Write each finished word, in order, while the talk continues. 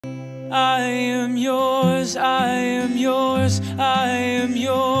I am yours, I am yours, I am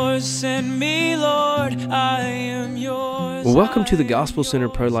yours. Send me, Lord, I am yours. Well, welcome to the Gospel Center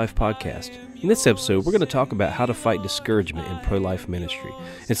Pro-Life Podcast. In this episode, we're going to talk about how to fight discouragement in pro-life ministry.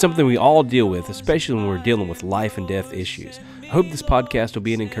 It's something we all deal with, especially when we're dealing with life and death issues. I hope this podcast will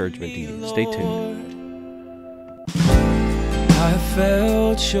be an encouragement to you. Stay tuned. I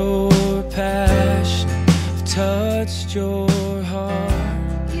felt your passion, I've touched your heart.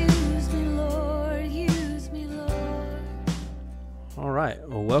 Use me, Lord, use me, Lord. All right.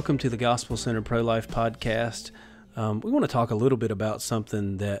 Well, welcome to the Gospel Center Pro-Life Podcast. We want to talk a little bit about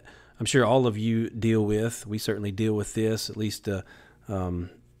something that I'm sure all of you deal with. We certainly deal with this, at least,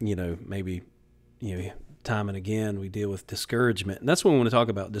 maybe time and again, we deal with discouragement. And that's what we want to talk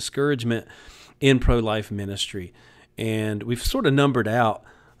about, discouragement in pro-life ministry. And we've sort of numbered out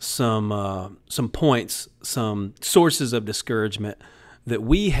some points, some sources of discouragement that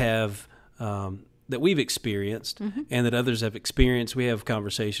we have, that we've experienced, and that others have experienced. We have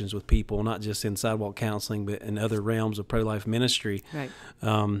conversations with people, not just in sidewalk counseling, but in other realms of pro-life ministry, right.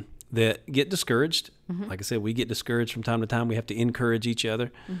 That get discouraged. Like I said, we get discouraged from time to time. We have to encourage each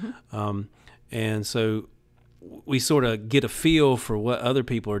other. And so we sort of get a feel for what other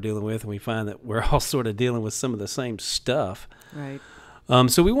people are dealing with, and we find that we're all sort of dealing with some of the same stuff. Right.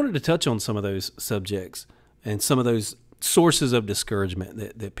 So we wanted to touch on some of those subjects and some of those sources of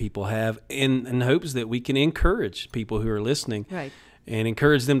discouragement that people have in hopes that we can encourage people who are listening. Right. And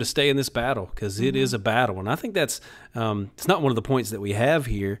encourage them to stay in this battle, because it is a battle. And I think that's, it's not one of the points that we have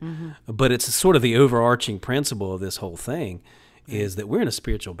here, but it's sort of the overarching principle of this whole thing, is that we're in a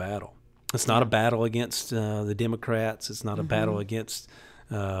spiritual battle. It's not a battle against the Democrats. It's not a battle against,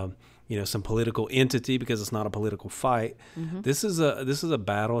 some political entity, because it's not a political fight. This is a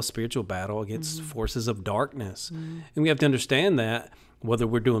battle, a spiritual battle against forces of darkness. And we have to understand that, whether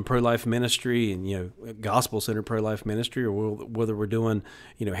we're doing pro-life ministry and, gospel centered pro-life ministry, or whether we're doing,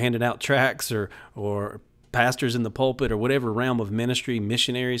 handing out tracts or pastors in the pulpit or whatever realm of ministry,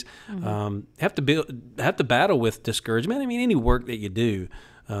 missionaries, have to battle with discouragement. I mean, any work that you do,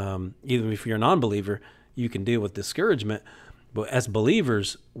 even if you're a non-believer, you can deal with discouragement. But as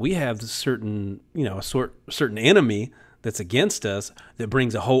believers, we have a certain enemy that's against us that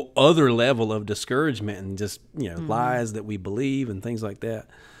brings a whole other level of discouragement and just, lies that we believe and things like that.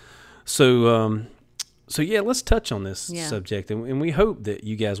 So let's touch on this subject. And we hope that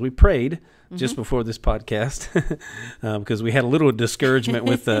you guys, we prayed just before this podcast, because we had a little discouragement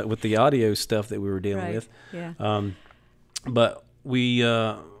with the audio stuff that we were dealing with. Yeah. But we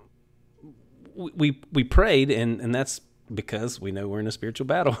prayed, and that's because we know we're in a spiritual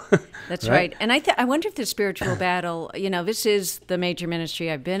battle. That's right. And I wonder if the spiritual battle, this is the major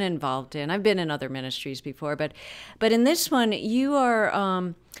ministry I've been involved in. I've been in other ministries before, but in this one,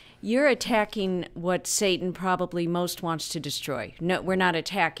 you're attacking what Satan probably most wants to destroy. No, we're not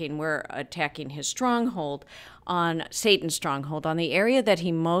attacking. We're attacking his stronghold, on Satan's stronghold, on the area that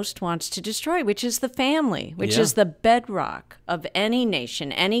he most wants to destroy, which is the family, which is the bedrock of any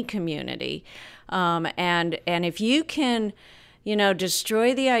nation, any community. And if you can,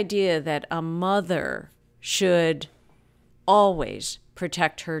 destroy the idea that a mother should always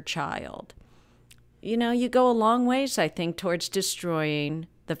protect her child, you go a long ways, I think, towards destroying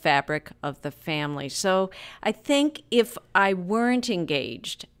the fabric of the family. So I think if I weren't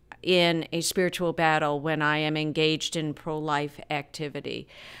engaged in a spiritual battle when I am engaged in pro-life activity,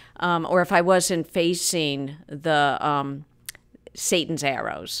 or if I wasn't facing the Satan's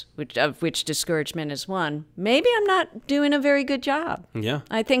arrows, of which discouragement is one, maybe I'm not doing a very good job. Yeah.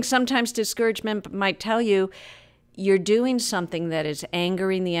 I think sometimes discouragement might tell you you're doing something that is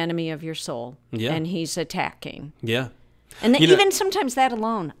angering the enemy of your soul, and he's attacking. Yeah. And even sometimes that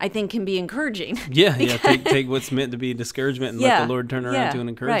alone, I think, can be encouraging. Yeah, take what's meant to be discouragement and let the Lord turn around to an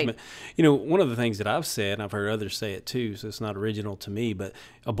encouragement. Right. One of the things that I've said, and I've heard others say it too, so it's not original to me, but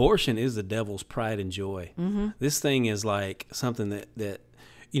abortion is the devil's pride and joy. This thing is like something that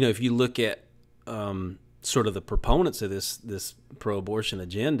if you look at sort of the proponents of this pro-abortion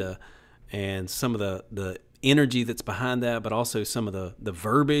agenda and some of the energy that's behind that, but also some of the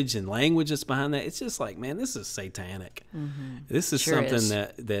verbiage and language that's behind that, it's just like, man, this is satanic. This is something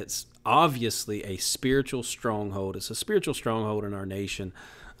that's obviously a spiritual stronghold. It's a spiritual stronghold in our nation,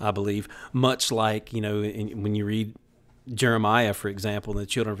 I believe, much like, when you read Jeremiah, for example, the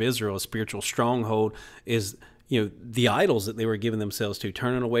children of Israel, a spiritual stronghold is the idols that they were giving themselves to,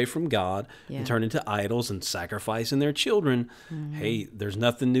 turning away from God and turning to idols and sacrificing their children. Hey, there's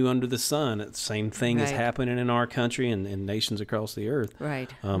nothing new under the sun. The same thing is happening in our country and nations across the earth.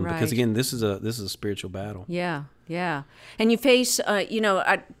 Because again, this is a spiritual battle. Yeah. And you face,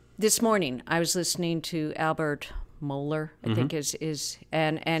 this morning I was listening to Albert Mohler, I think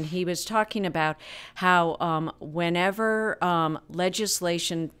and he was talking about how whenever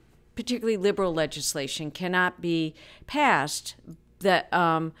legislation, particularly liberal legislation, cannot be passed that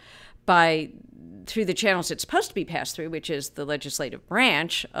through the channels it's supposed to be passed through, which is the legislative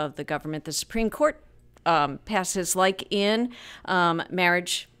branch of the government, the Supreme Court passes, like in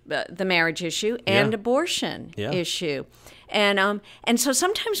marriage, the marriage issue and abortion issue. And so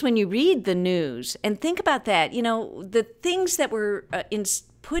sometimes when you read the news and think about that, you know, the things that were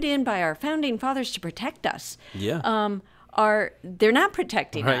put in by our founding fathers to protect us, they're not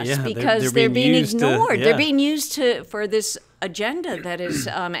protecting us because they're being ignored. They're being used for this agenda that is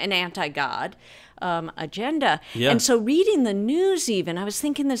an anti-God agenda. And so reading the news, even, I was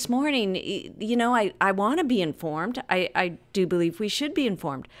thinking this morning, you know, I want to be informed. I do believe we should be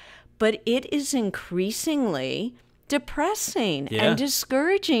informed. But it is increasingly depressing and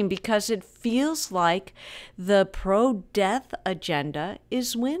discouraging because it feels like the pro-death agenda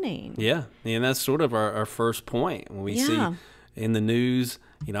is winning. Yeah, and that's sort of our first point when we see in the news.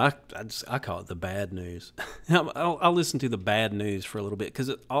 You know, I call it the bad news. I'll listen to the bad news for a little bit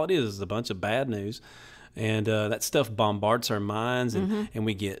because all it is a bunch of bad news, and that stuff bombards our minds, and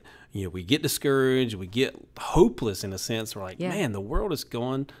we get discouraged, we get hopeless in a sense. We're like, man, the world is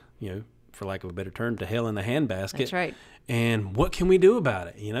going, you know, for lack of a better term, to hell in the handbasket. That's right. And what can we do about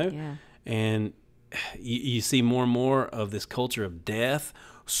it, you know? Yeah. And you see more and more of this culture of death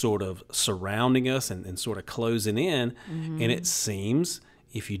sort of surrounding us and sort of closing in. And it seems,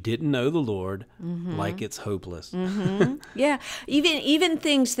 if you didn't know the Lord, like it's hopeless. Yeah, even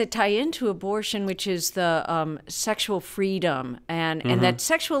things that tie into abortion, which is the sexual freedom, and that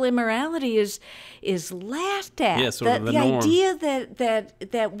sexual immorality is laughed at. Yeah, sort of the norm. idea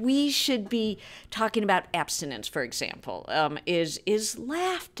that we should be talking about abstinence, for example, is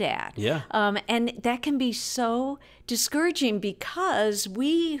laughed at. Yeah. And that can be so discouraging because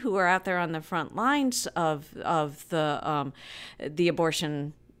we who are out there on the front lines of the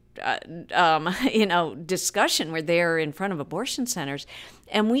abortion discussion, we're there in front of abortion centers,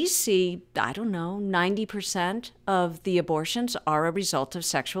 and we see, I don't know, 90% of the abortions are a result of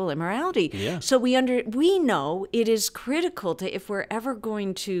sexual immorality. Yeah. So we know it is critical to, if we're ever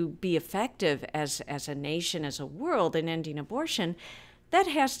going to be effective as a nation, as a world in ending abortion, that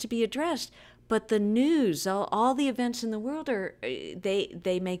has to be addressed. But the news, all the events in the world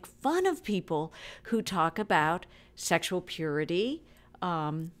they make fun of people who talk about sexual purity.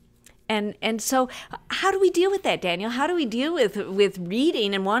 And so how do we deal with that, Daniel? How do we deal with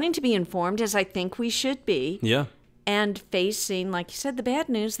reading and wanting to be informed, as I think we should be? Yeah. And facing, like you said, the bad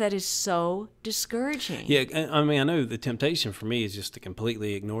news that is so discouraging. Yeah, I mean, I know the temptation for me is just to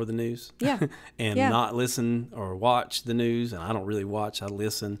completely ignore the news. Yeah. And not listen or watch the news. And I don't really watch. I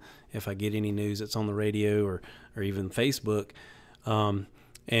listen if I get any news that's on the radio or even Facebook.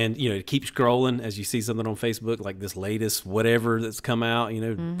 And, you know, to keep scrolling as you see something on Facebook, like this latest whatever that's come out, you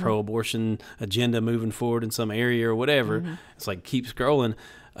know, pro-abortion agenda moving forward in some area or whatever. It's like keep scrolling.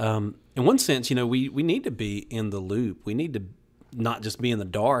 In one sense, you know, we need to be in the loop. We need to not just be in the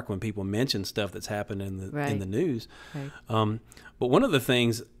dark when people mention stuff that's happened in the news. Right. But one of the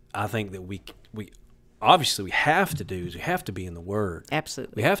things I think that we obviously we have to do is we have to be in the Word.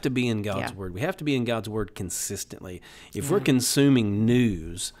 Absolutely. We have to be in God's Word. We have to be in God's Word consistently. If we're consuming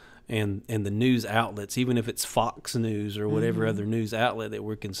news and the news outlets, even if it's Fox News or whatever other news outlet that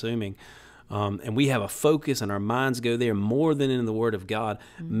we're consuming, and we have a focus and our minds go there more than in the Word of God,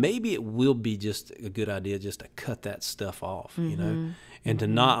 maybe it will be just a good idea just to cut that stuff off, you know, and to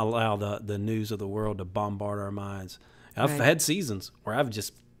not allow the news of the world to bombard our minds. I've had seasons where I've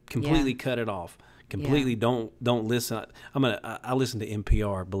just completely cut it off. Completely don't listen. I listen to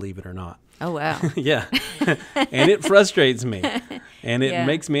NPR, believe it or not. Oh wow. Yeah. And it frustrates me. And it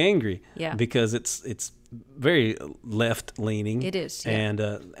makes me angry. Yeah. Because it's very left leaning. It is.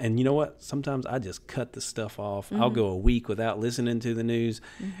 Yeah. And you know what? Sometimes I just cut the stuff off. I'll go a week without listening to the news.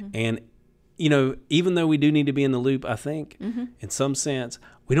 And you know, even though we do need to be in the loop, I think in some sense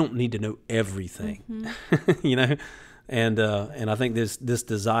we don't need to know everything. You know? And I think this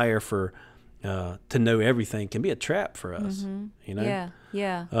desire for to know everything can be a trap for us, you know? Yeah,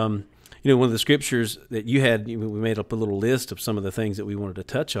 yeah. You know, one of the scriptures that you had, we made up a little list of some of the things that we wanted to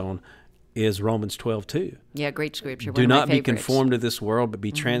touch on, is Romans 12:2. Yeah, great scripture. Do not be conformed to this world, but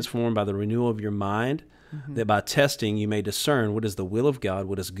be transformed by the renewal of your mind, that by testing you may discern what is the will of God,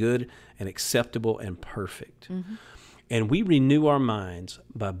 what is good and acceptable and perfect. And we renew our minds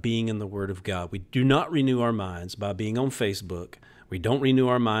by being in the Word of God. We do not renew our minds by being on Facebook. We don't renew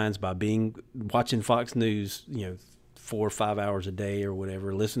our minds by watching Fox News, you know, 4 or 5 hours a day or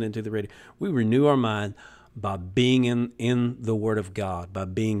whatever, listening to the radio. We renew our mind by being in the Word of God, by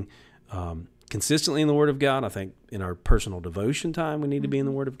being consistently in the Word of God. I think in our personal devotion time, we need to be in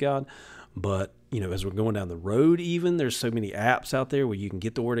the Word of God. But, as we're going down the road even, there's so many apps out there where you can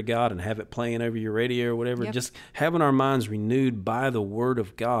get the Word of God and have it playing over your radio or whatever. Yep. Just having our minds renewed by the Word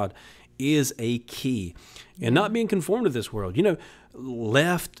of God is a key. And not being conformed to this world.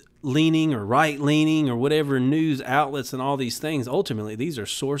 Left-leaning or right-leaning or whatever news outlets and all these things, ultimately, these are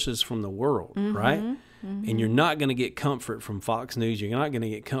sources from the world, right? And you're not going to get comfort from Fox News. You're not going to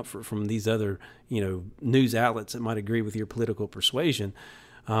get comfort from these other, news outlets that might agree with your political persuasion.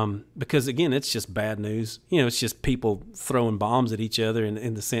 Because again, it's just bad news. It's just people throwing bombs at each other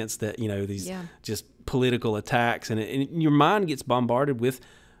in the sense that, these just political attacks. And your mind gets bombarded with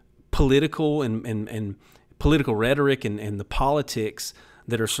political and political rhetoric and the politics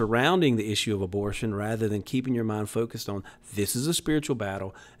that are surrounding the issue of abortion, rather than keeping your mind focused on this is a spiritual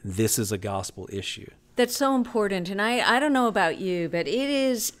battle, this is a gospel issue. That's so important. And I don't know about you, but it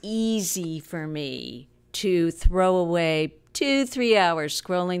is easy for me to throw away 2-3 hours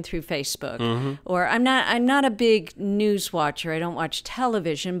scrolling through Facebook. Or I'm not a big news watcher. I don't watch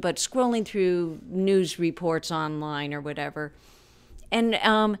television, but scrolling through news reports online or whatever. And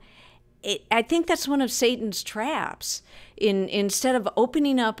I think that's one of Satan's traps. Instead of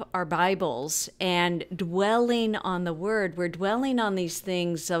opening up our Bibles and dwelling on the Word, we're dwelling on these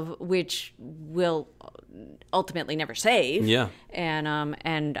things of which will ultimately never save. Yeah.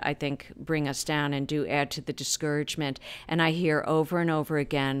 And I think bring us down and do add to the discouragement. And I hear over and over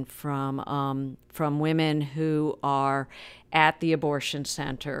again from women who are at the abortion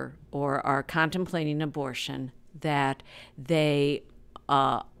center or are contemplating abortion that they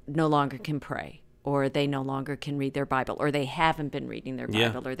no longer can pray, or they no longer can read their Bible, or they haven't been reading their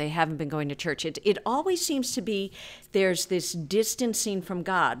Bible, or they haven't been going to church. It always seems to be there's this distancing from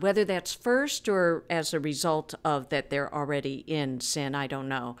God, whether that's first or as a result of that they're already in sin. I don't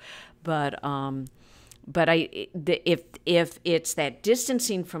know, but if it's that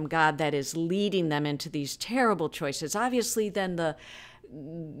distancing from God that is leading them into these terrible choices, obviously then the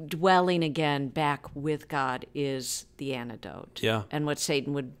dwelling again back with God is the antidote. Yeah. And what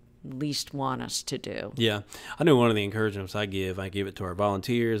Satan would least want us to do. Yeah. I know one of the encouragements I give it to our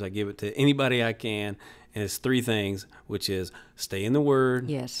volunteers, I give it to anybody I can, and it's 3 things, which is stay in the Word,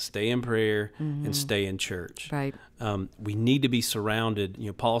 Yes. stay in prayer, and stay in church. Right. We need to be surrounded.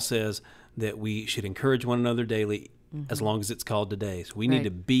 Paul says that we should encourage one another daily, as long as it's called today. So we need Right.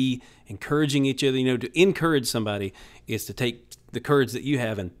 to be encouraging each other. To encourage somebody is to take the courage that you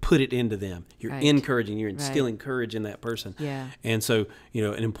have and put it into them. You're Right. encouraging, you're instilling courage in that person. Yeah. And so,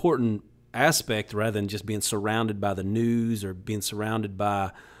 an important aspect, rather than just being surrounded by the news or being surrounded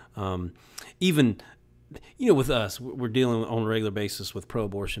by even, with us, we're dealing on a regular basis with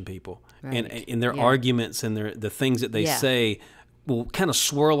pro-abortion people. Right. And their arguments and the things that they say will kind of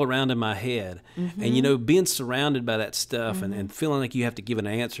swirl around in my head. And, being surrounded by that stuff and feeling like you have to give an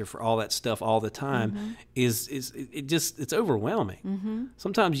answer for all that stuff all the time it's overwhelming.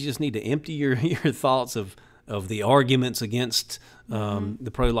 Sometimes you just need to empty your thoughts of the arguments against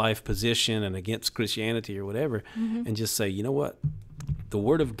the pro-life position and against Christianity or whatever, and just say, you know what? The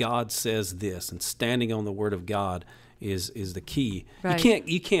Word of God says this, and standing on the Word of God is the key. Right.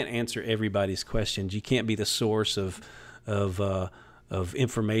 You can't answer everybody's questions. You can't be the source of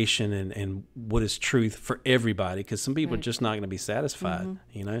information and what is truth for everybody, because some people are just not going to be satisfied,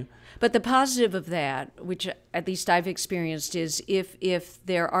 But the positive of that, which at least I've experienced, is if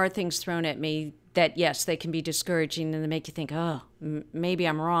there are things thrown at me that, yes, they can be discouraging and they make you think, oh, maybe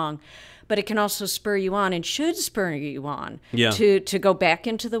I'm wrong. But it can also spur you on, and should spur you on, to go back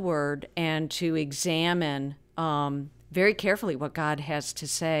into the Word and to examine very carefully what God has to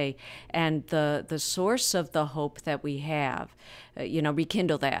say, and the source of the hope that we have,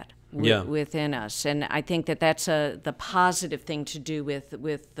 rekindle that within us. And I think that that's the positive thing to do with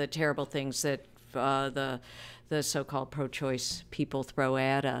the terrible things that the so-called pro-choice people throw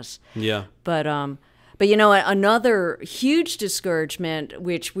at us. Yeah. But another huge discouragement,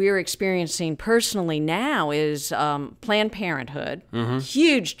 which we're experiencing personally now, is Planned Parenthood.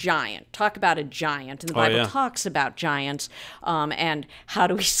 Huge giant. Talk about a giant. And the Bible talks about giants and how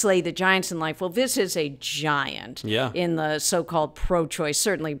do we slay the giants in life. Well, this is a giant in the so-called pro-choice,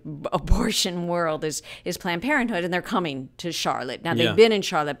 certainly abortion world, is Planned Parenthood, and they're coming to Charlotte. Now, they've been in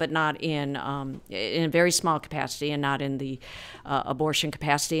Charlotte, but not in a very small capacity, and not in the abortion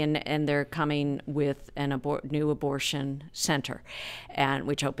capacity, and they're coming with new abortion center, and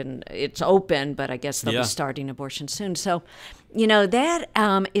it's open, but I guess they'll be starting abortion soon. So,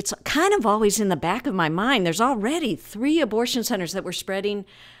 that it's kind of always in the back of my mind. There's already 3 abortion centers that we're spreading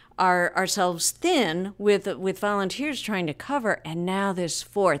ourselves thin with volunteers trying to cover, and now this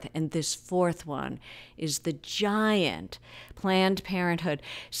fourth one is the giant Planned Parenthood.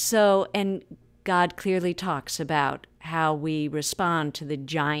 So, and God clearly talks about how we respond to the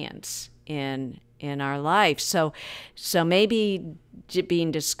giants in our life. So maybe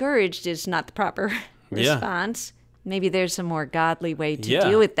being discouraged is not the proper response. Maybe there's a more godly way to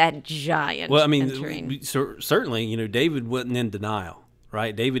deal with that giant. Well, I mean, certainly, David wasn't in denial.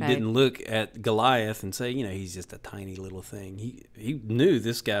 Right? David didn't look at Goliath and say, he's just a tiny little thing. He knew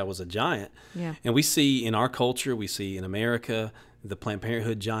this guy was a giant. Yeah. And we see in our culture, we see in America, the Planned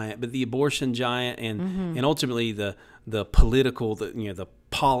Parenthood giant, but the abortion giant, and ultimately the political, the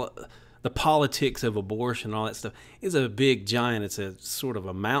politics of abortion and all that stuff is a big giant. It's a sort of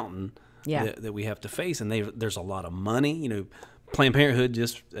a mountain that we have to face. And there's a lot of money. Planned Parenthood,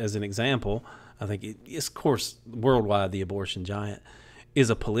 just as an example, I think it's, of course, worldwide, the abortion giant is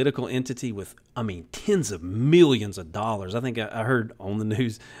a political entity with, tens of millions of dollars. I think I heard on the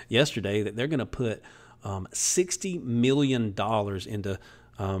news yesterday that they're going to put $60 million into,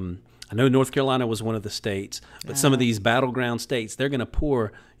 I know North Carolina was one of the states, but some of these battleground states, they're going to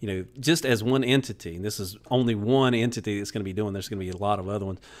pour, just as one entity, and this is only one entity that's going to be doing, there's going to be a lot of other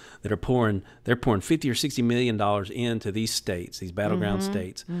ones that are pouring, they're pouring $50 or $60 million into these states, these battleground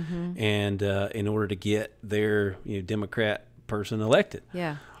states, and in order to get their Democrat person elected.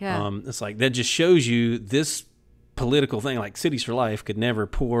 It's like that just shows you this political thing. Like Cities for Life could never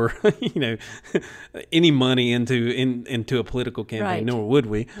pour any money into a political campaign, nor would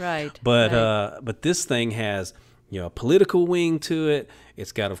we. But this thing has a political wing to it.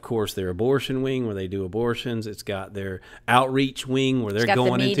 It's got, of course, their abortion wing where they do abortions. It's got their outreach wing where they're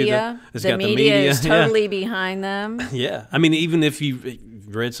going into the media is totally behind them. Even if you've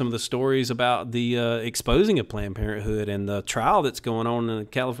read some of the stories about the exposing of Planned Parenthood and the trial that's going on in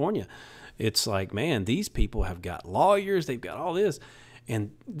California, it's like, man, these people have got lawyers, they've got all this,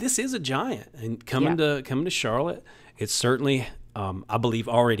 and this is a giant. And coming to Charlotte, it's certainly, I believe,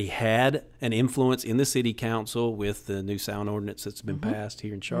 already had an influence in the city council with the new sound ordinance that's been passed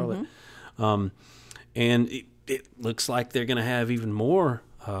here in Charlotte, and it looks like they're going to have even more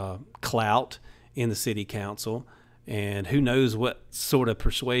clout in the city council. And who knows what sort of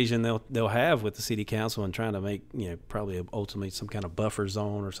persuasion they'll have with the city council and trying to make, probably ultimately some kind of buffer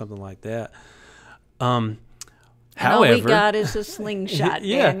zone or something like that. However, all we got is a slingshot,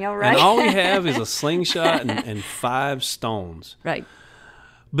 Daniel, right? And all we have is a slingshot and 5 stones. Right.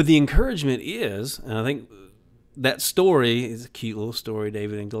 But the encouragement is, and I think that story is a cute little story,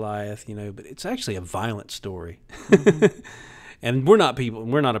 David and Goliath, but it's actually a violent story. And we're not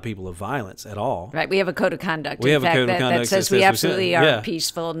a people of violence at all. Right. We have a code of conduct. We have a code of conduct that says we absolutely are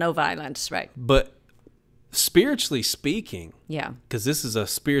peaceful, no violence. Right. But spiritually speaking, yeah, because this is a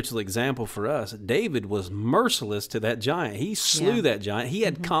spiritual example for us, David was merciless to that giant. He slew that giant. He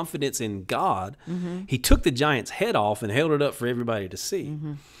had confidence in God. Mm-hmm. He took the giant's head off and held it up for everybody to see.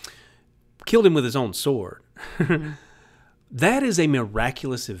 Mm-hmm. Killed him with his own sword. Mm-hmm. That is a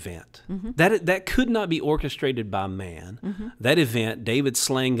miraculous event. Mm-hmm. That could not be orchestrated by man. Mm-hmm. That event, David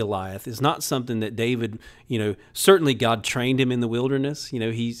slaying Goliath, is not something that David, certainly God trained him in the wilderness.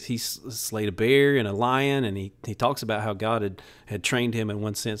 He slayed a bear and a lion, and he talks about how God had trained him in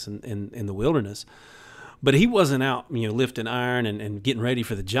one sense in the wilderness. But he wasn't out, lifting iron and getting ready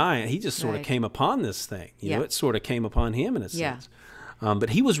for the giant. He just sort of came upon this thing. It sort of came upon him in a sense.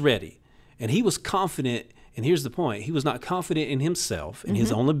 But he was ready, and he was confident. And here's the point. He was not confident in himself, in his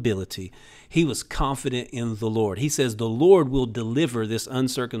own ability. He was confident in the Lord. He says, the Lord will deliver this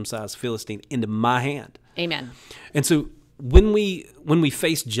uncircumcised Philistine into my hand. Amen. And so when we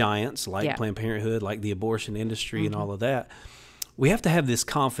face giants like Planned Parenthood, like the abortion industry and all of that, we have to have this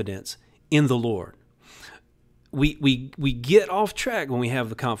confidence in the Lord. We get off track when we have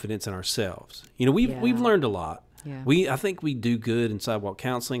the confidence in ourselves. We've learned a lot. Yeah. I think we do good in sidewalk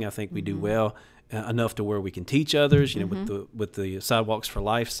counseling. I think we do well enough to where we can teach others. With the Sidewalks for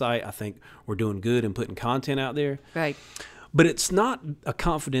Life site, I think we're doing good in putting content out there. Right. But it's not a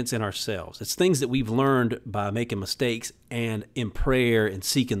confidence in ourselves. It's things that we've learned by making mistakes and in prayer and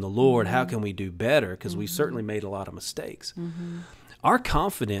seeking the Lord. How can we do better? Because we've certainly made a lot of mistakes. Our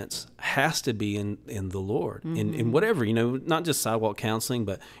confidence has to be in the Lord, in whatever, not just sidewalk counseling,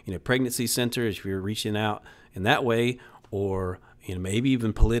 but, pregnancy centers, if you're reaching out in that way, or maybe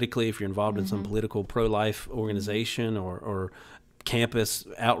even politically, if you're involved in some political pro-life organization, or campus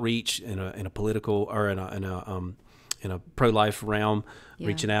outreach in a political or in a pro-life realm,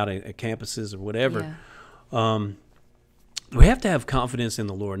 reaching out at campuses or whatever. We have to have confidence in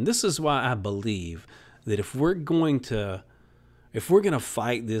the Lord, and this is why I believe that if we're going to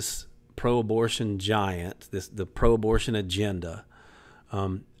fight this pro-abortion giant, the pro-abortion agenda,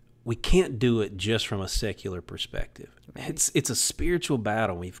 we can't do it just from a secular perspective. Right. It's a spiritual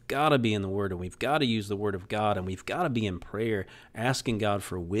battle. We've got to be in the Word, and we've got to use the Word of God, and we've got to be in prayer, asking God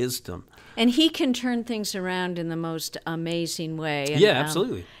for wisdom. And He can turn things around in the most amazing way. And, yeah,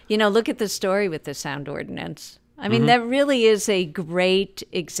 absolutely. Look at the story with the sound ordinance. I mean, that really is a great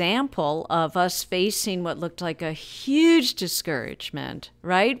example of us facing what looked like a huge discouragement,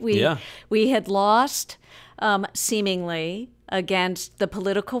 right? We had lost, seemingly, against the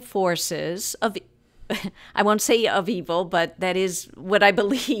political forces of, I won't say of evil, but that is what I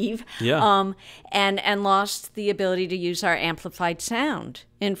believe, and lost the ability to use our amplified sound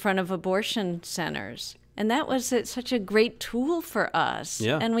in front of abortion centers. And that was such a great tool for us.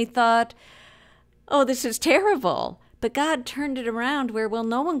 Yeah. And we thought, oh, this is terrible. But God turned it around where, well,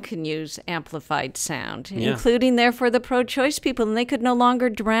 no one can use amplified sound, including, therefore, the pro-choice people. And they could no longer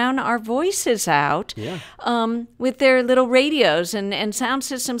drown our voices out with their little radios and sound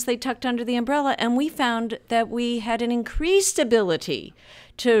systems they tucked under the umbrella. And we found that we had an increased ability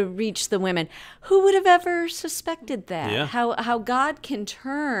to reach the women. Who would have ever suspected that? Yeah. How God can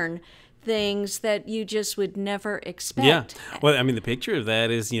turn things that you just would never expect. Yeah. Well, I mean, the picture of that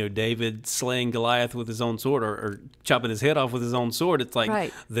is, David slaying Goliath with his own sword or chopping his head off with his own sword. It's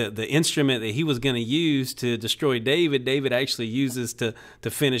like the instrument that he was going to use to destroy David, David actually uses to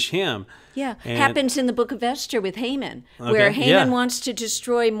finish him. Yeah. Happens in the book of Esther with Haman, where Haman wants to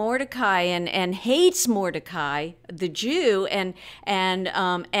destroy Mordecai and hates Mordecai, the Jew,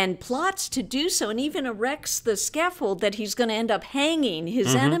 and plots to do so, and even erects the scaffold that he's going to end up hanging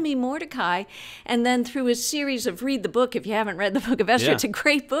his enemy Mordecai. And then through a series of, read the book if you haven't read the book of Esther, it's a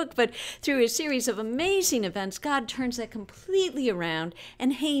great book, but through a series of amazing events, God turns that completely around,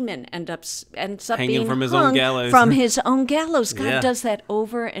 and Haman ends up hanging being from his own gallows. From his own gallows. God does that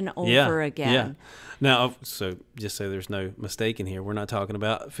over and over again. Yeah. Now, so just so there's no mistake in here, we're not talking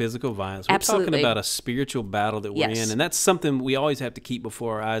about physical violence. We're talking about a spiritual battle that we're in. And that's something we always have to keep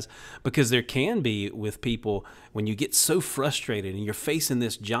before our eyes, because there can be, with people, when you get so frustrated and you're facing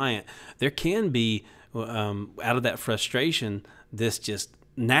this giant, there can be, out of that frustration, this just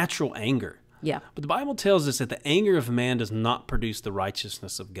natural anger. Yeah. But the Bible tells us that the anger of man does not produce the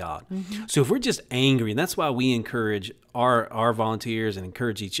righteousness of God. So if we're just angry, and that's why we encourage our volunteers and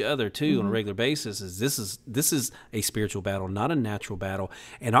encourage each other too on a regular basis, is this is a spiritual battle, not a natural battle.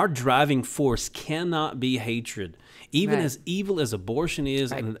 And our driving force cannot be hatred. Even as evil as abortion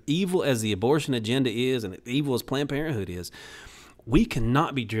is, and evil as the abortion agenda is, and evil as Planned Parenthood is, we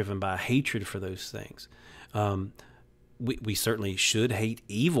cannot be driven by hatred for those things. We certainly should hate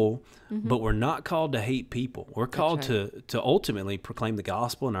evil, but we're not called to hate people. We're called to ultimately proclaim the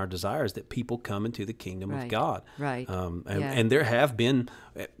gospel, and our desire is that people come into the kingdom of God. Right. And there have been,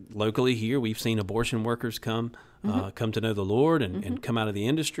 locally here, we've seen abortion workers come to know the Lord and come out of the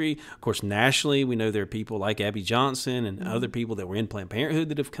industry. Of course, nationally, we know there are people like Abby Johnson and other people that were in Planned Parenthood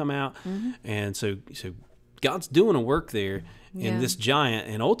that have come out. And so God's doing a work there in this giant.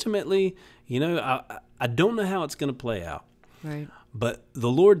 And ultimately, I don't know how it's going to play out. Right. But the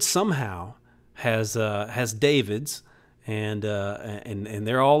Lord somehow has Davids, and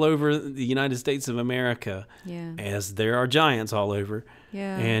they're all over the United States of America, as there are giants all over.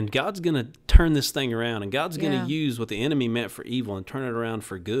 Yeah. And God's going to turn this thing around, and God's going to use what the enemy meant for evil and turn it around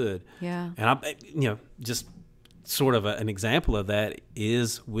for good. Yeah. And just sort of an example of that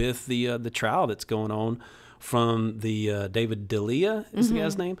is with the trial that's going on from the David D'Elia is the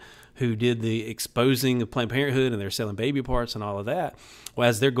guy's name, who did the exposing of Planned Parenthood, and they're selling baby parts and all of that. Well,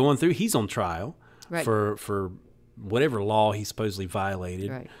 as they're going through, he's on trial for whatever law he supposedly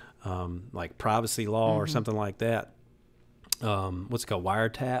violated, like privacy law or something like that. What's it called?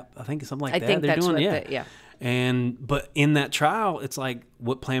 Wiretap, I think, something like that. I think they're that's doing, what but in that trial, it's like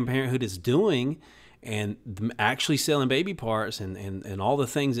what Planned Parenthood is doing, and actually selling baby parts and all the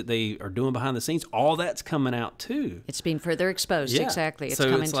things that they are doing behind the scenes, all that's coming out too. It's being further exposed. Exactly. It's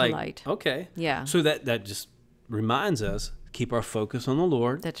coming to light. Okay. Yeah. So that just reminds us, keep our focus on the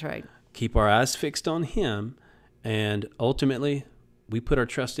Lord. That's right. Keep our eyes fixed on Him, and ultimately we put our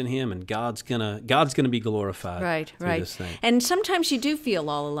trust in Him, and God's gonna be glorified. Through this thing. And sometimes you do feel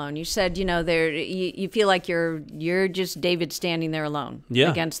all alone. You said, you feel like you're just David standing there alone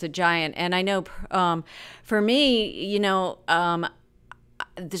against the giant. And I know, for me,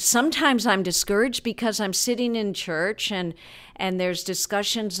 sometimes I'm discouraged because I'm sitting in church and there's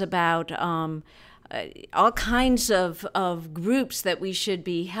discussions about all kinds of groups that we should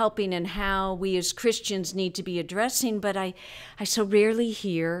be helping and how we as Christians need to be addressing, but I so rarely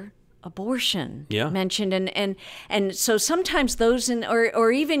hear abortion mentioned, and so sometimes those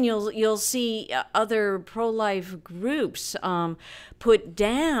or even you'll see other pro-life groups put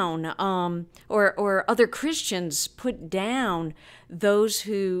down or other Christians put down those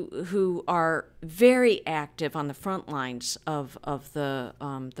who are very active on the front lines of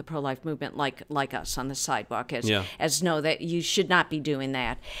the pro-life movement, like us on the sidewalk, as know that you should not be doing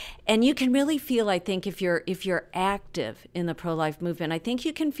that. And you can really feel, I think, if you're active in the pro-life movement, I think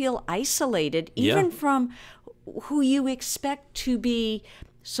you can feel isolated even from who you expect to be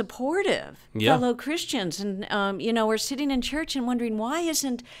supportive fellow Christians. And we're sitting in church and wondering, why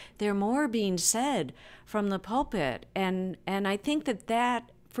isn't there more being said from the pulpit? And I think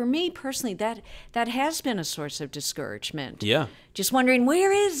that for me personally, that has been a source of discouragement. Yeah. Just wondering,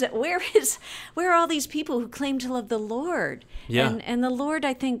 where are all these people who claim to love the Lord? Yeah. And the Lord,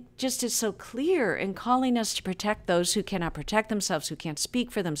 I think, just is so clear in calling us to protect those who cannot protect themselves, who can't speak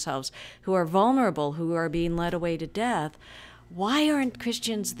for themselves, who are vulnerable, who are being led away to death. Why aren't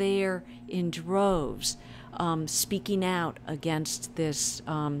Christians there in droves, speaking out against this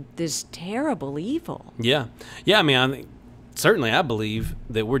terrible evil? Yeah. I mean, certainly I believe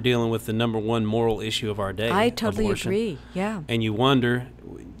that we're dealing with the number one moral issue of our day. I totally agree. Yeah. And you wonder,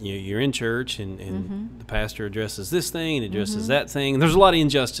 you're in church and the pastor addresses this thing and addresses that thing. And there's a lot of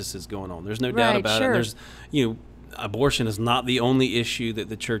injustices going on. There's no doubt about it. There's, abortion is not the only issue that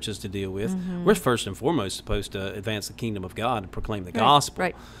the church is to deal with. We're first and foremost supposed to advance the kingdom of God and proclaim the gospel.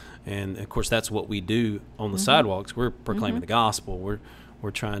 Right. And of course, that's what we do on the sidewalks. We're proclaiming the gospel.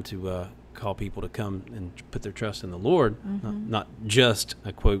 We're trying to call people to come and put their trust in the Lord, not just,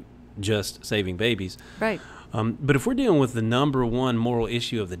 I quote, just saving babies. Right. But if we're dealing with the number one moral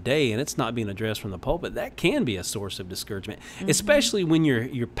issue of the day and it's not being addressed from the pulpit, that can be a source of discouragement, especially when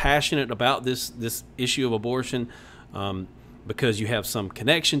you're passionate about this issue of abortion because you have some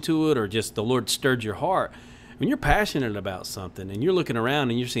connection to it or just the Lord stirred your heart. When you're passionate about something and you're looking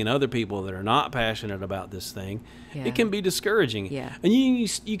around and you're seeing other people that are not passionate about this thing, it can be discouraging. Yeah. And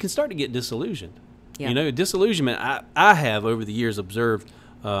you can start to get disillusioned. Yeah. Disillusionment, I have over the years observed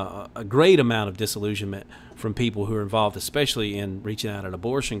a great amount of disillusionment from people who are involved, especially in reaching out at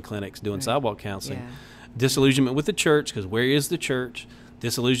abortion clinics, doing sidewalk counseling. Yeah. Disillusionment with the church, because where is the church?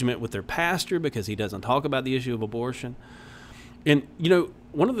 Disillusionment with their pastor, because he doesn't talk about the issue of abortion. And,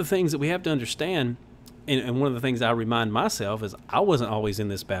 one of the things that we have to understand, and one of the things I remind myself, is I wasn't always in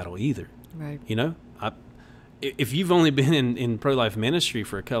this battle either. Right. If you've only been in pro-life ministry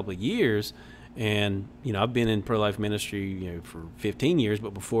for a couple of years, and, I've been in pro-life ministry, for 15 years,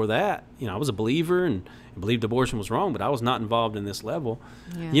 but before that, I was a believer and believed abortion was wrong, but I was not involved in this level.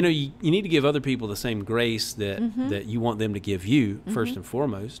 Yeah. You need to give other people the same grace that you want them to give you, first and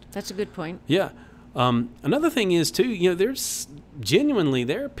foremost. That's a good point. Yeah. Another thing is, too,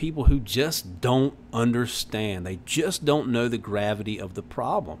 there are people who just don't understand. They just don't know the gravity of the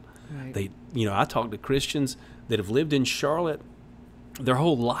problem. Right. I talk to Christians that have lived in Charlotte their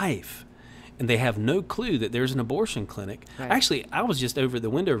whole life, and they have no clue that there's an abortion clinic. Right. Actually, I was just over the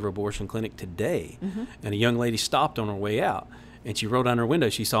window of an abortion clinic today, and a young lady stopped on her way out, and she rolled down her window.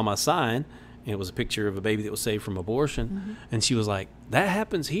 She saw my sign, and it was a picture of a baby that was saved from abortion, and she was like, "That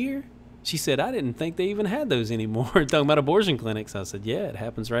happens here?" She said, "I didn't think they even had those anymore." Talking about abortion clinics. I said, "Yeah, it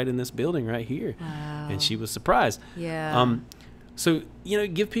happens right in this building right here." Wow. And she was surprised. Yeah. So,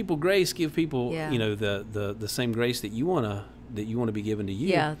 give people grace, give people, the same grace that you want to be given to you.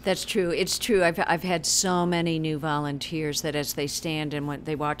 Yeah, that's true. It's true. I've had so many new volunteers that as they stand and when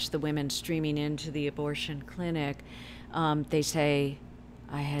they watch the women streaming into the abortion clinic, they say,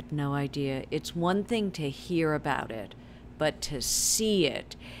 "I had no idea." It's one thing to hear about it, but to see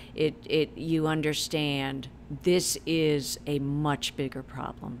it, you understand this is a much bigger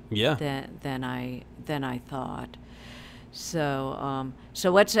problem than I thought. So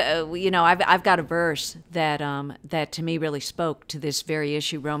what's I've got a verse that to me really spoke to this very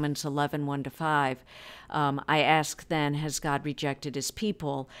issue, Romans 11, 1-5. I ask then, has God rejected his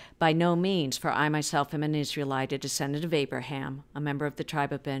people? By no means, for I myself am an Israelite, a descendant of Abraham, a member of the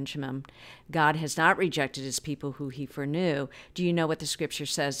tribe of Benjamin. God has not rejected his people who he foreknew. Do you know what the scripture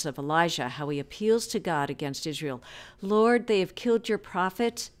says of Elijah, how he appeals to God against Israel? Lord, they have killed your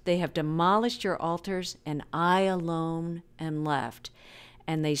prophets, they have demolished your altars, and I alone am left,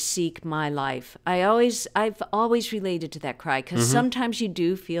 and they seek my life. I've always related to that cry, because sometimes you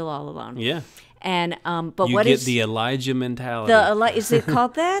do feel all alone. Yeah. And but you what get is the Elijah mentality? Is it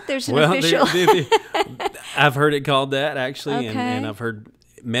called that? There's an Well, official. I've heard it called that actually, Okay. and I've heard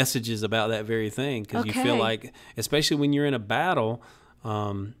messages about that very thing, because you feel Okay. like, especially when you're in a battle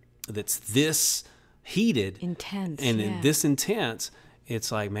that's this heated, Intense, and yeah. this intense,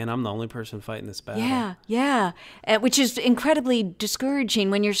 it's like, man, I'm the only person fighting this battle. Yeah. Which is incredibly discouraging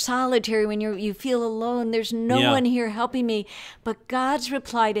when you're solitary, when you feel alone. There's no Yeah. one here helping me. But God's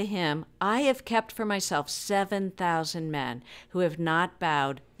reply to him, I have kept for myself 7,000 men who have not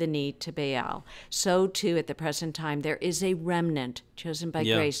bowed the knee to Baal. So too, at the present time, there is a remnant chosen by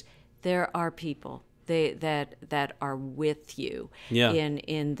Yeah. grace. There are people that are with you Yeah.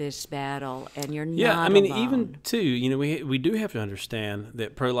 in this battle, and you're Yeah, not I mean, alone. even too, we do have to understand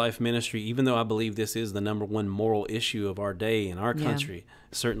that pro-life ministry, even though I believe this is the number one moral issue of our day in our country,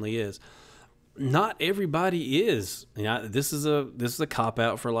 certainly is. Not everybody is. This is a cop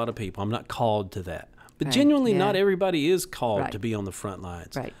out for a lot of people. I'm not called to that, but Right, genuinely, yeah. not everybody is called Right. to be on the front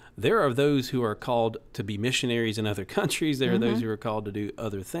lines. Right. There are those who are called to be missionaries in other countries. There are Mm-hmm. those who are called to do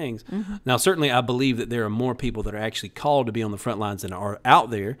other things. Now, certainly, I believe that there are more people that are actually called to be on the front lines than are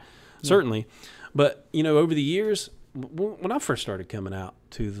out there, certainly. But, over the years, when I first started coming out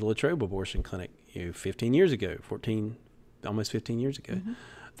to the Latrobe abortion clinic, 15 years ago, almost 15 years ago,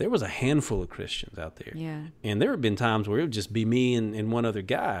 there was a handful of Christians out there. Yeah. And there have been times where it would just be me and one other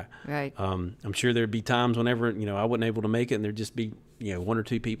guy. Right. I'm sure there'd be times whenever, I wasn't able to make it, and there'd just be, one or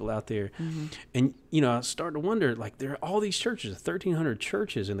two people out there. And, I started to wonder, like, there are all these churches, 1,300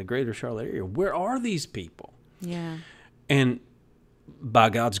 churches in the greater Charlotte area. Where are these people? Yeah. And by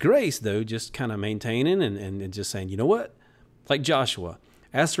God's grace, though, just kind of maintaining and just saying, you know what? Like Joshua,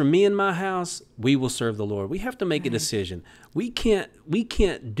 as for me and my house, we will serve the Lord. We have to make a decision. We can't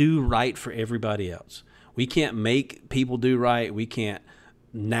do right for everybody else. We can't make people do right. We can't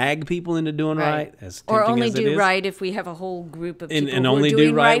nag people into doing right. As Or tempting only as it do is. right if we have a whole group of people And who only are do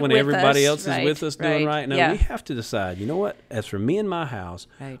doing right when with everybody us. else is with us doing right. No, Yeah. we have to decide, you know what? As for me and my house,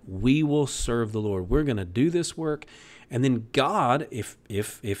 Right. we will serve the Lord. We're going to do this work. And then God, if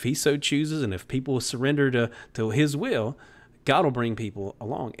he so chooses, and if people surrender to his will, God will bring people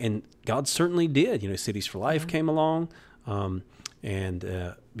along. And God certainly did. Cities for Life came along, and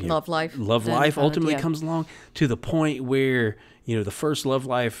Love Life. Love Then Life followed, ultimately yeah. comes along, to the point where, the first Love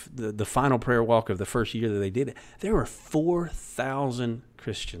Life, the final prayer walk of the first year that they did it, there were 4,000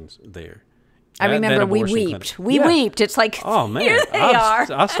 Christians there. I remember we abortion wept. clinic. We Yeah. wept. It's like, Oh man, here they are.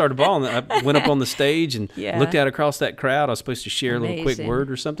 I started bawling. I went up on the stage and Yeah. looked out across that crowd. I was supposed to share a little quick Amazing. word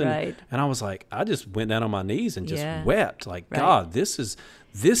or something, Right. and I was like, I just went down on my knees and just Yeah. wept. Like, Right. God, this has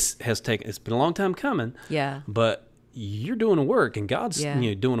taken. It's been a long time coming. Yeah. But you're doing a work, and God's Yeah.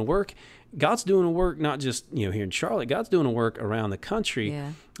 doing a work. God's doing a work not just here in Charlotte. God's doing a work around the country.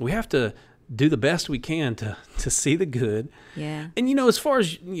 Yeah. We have to do the best we can to see the good. Yeah. And as far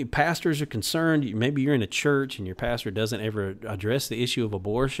as pastors are concerned, maybe you're in a church and your pastor doesn't ever address the issue of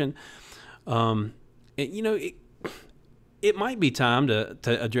abortion. It might be time to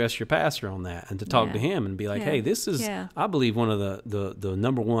address your pastor on that and to talk Yeah. to him and be like, Yeah. hey, this is, Yeah. I believe, one of the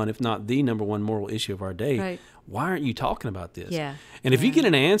number one, if not the number one moral issue of our day. Right. Why aren't you talking about this? Yeah. And if you get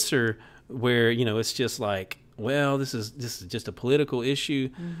an answer where, it's just like, well, this is just a political issue,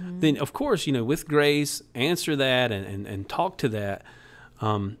 then of course, with grace, answer that and talk to that.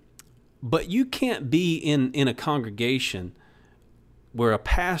 But you can't be in a congregation where a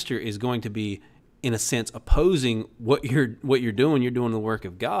pastor is going to be, in a sense, opposing what you're doing. You're doing the work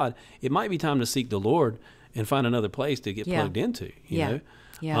of God. It might be time to seek the Lord and find another place to get Yeah. plugged into. You Yeah. know,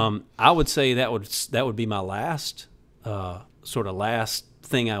 Yeah. I would say that would be my last last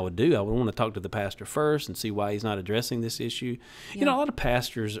thing I would do. I would want to talk to the pastor first and see why he's not addressing this issue. Yeah. A lot of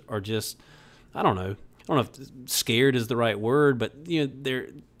pastors are just, I don't know if scared is the right word, but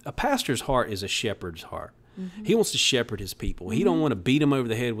a pastor's heart is a shepherd's heart. Mm-hmm. He wants to shepherd his people. Mm-hmm. He don't want to beat them over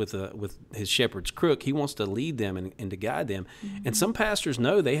the head with his shepherd's crook. He wants to lead them and to guide them. Mm-hmm. And some pastors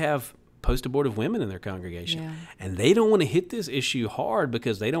know they have post-abortive women in their congregation, Yeah. and they don't want to hit this issue hard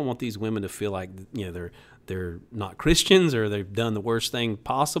because they don't want these women to feel like they're not Christians or they've done the worst thing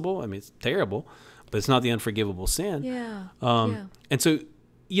possible. I mean, it's terrible, but it's not the unforgivable sin. Yeah. And so,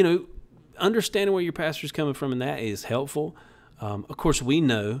 understanding where your pastor's coming from in that is helpful. Of course, we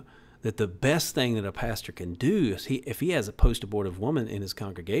know that the best thing that a pastor can do is if he has a post-abortive woman in his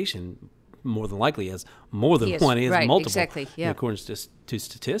congregation, more than likely has more than one, he has right, multiple, exactly, yeah. according to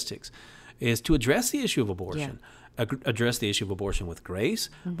statistics, is to address the issue of abortion. Address the issue of abortion with grace,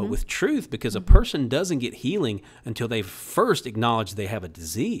 but with truth, because a person doesn't get healing until they've first acknowledged they have a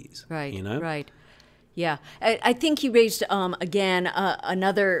disease. Right. You know? Right. Yeah, I think you raised, again,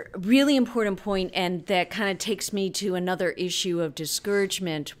 another really important point, and that kind of takes me to another issue of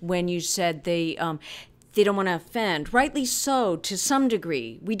discouragement when you said they don't want to offend. Rightly so, to some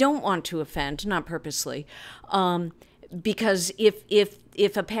degree. We don't want to offend, not purposely, because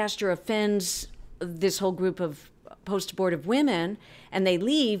if a pastor offends this whole group of post-abortive women and they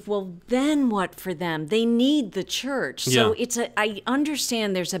leave, well, then what for them? They need the church. So I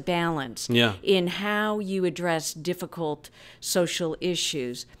understand there's a balance in how you address difficult social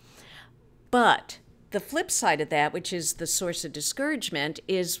issues. But the flip side of that, which is the source of discouragement,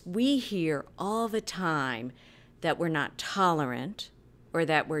 is we hear all the time that we're not tolerant or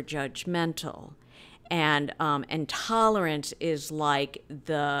that we're judgmental. And tolerance is like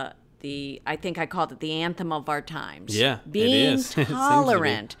I think I called it the anthem of our times. Yeah, being it is.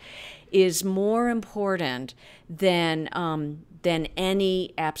 tolerant is more important than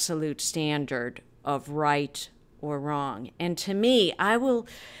any absolute standard of right or wrong. And to me, I will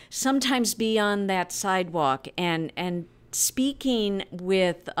sometimes be on that sidewalk and speaking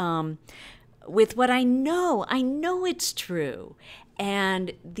with what I know it's true,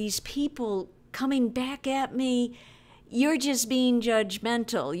 and these people coming back at me, you're just being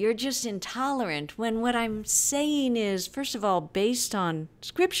judgmental, you're just intolerant, when what I'm saying is, first of all, based on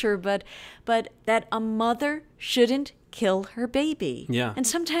Scripture, but that a mother shouldn't kill her baby. Yeah. And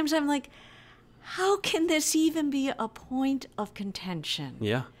sometimes I'm like, how can this even be a point of contention?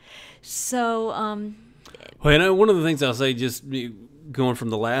 Yeah. So, well, one of the things I'll say, just going from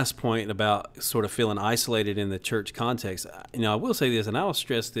the last point about sort of feeling isolated in the church context, I will say this, and I'll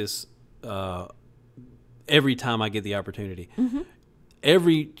stress this every time I get the opportunity. Mm-hmm.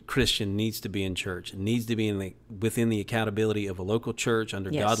 Every Christian needs to be in church, needs to be within the accountability of a local church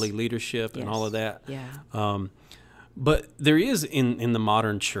under godly leadership and all of that. Yeah. But there is in the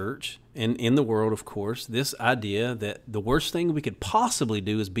modern church and in the world, of course, this idea that the worst thing we could possibly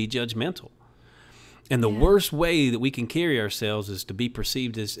do is be judgmental. And the worst way that we can carry ourselves is to be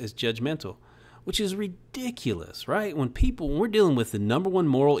perceived as judgmental, which is ridiculous, right? When we're dealing with the number one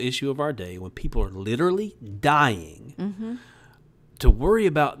moral issue of our day, when people are literally dying, to worry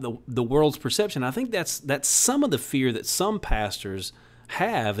about the world's perception, I think that's some of the fear that some pastors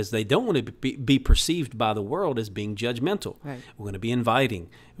have, is they don't want to be perceived by the world as being judgmental. Right. We're going to be inviting.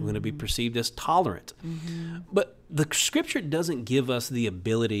 We're going to be perceived as tolerant. But the Scripture doesn't give us the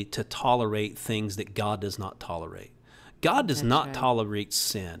ability to tolerate things that God does not tolerate. God does not tolerate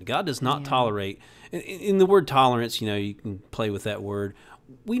sin. God does not tolerate, in the word tolerance, you can play with that word.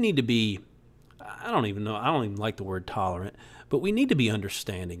 We need to be, I don't even like the word tolerant, but we need to be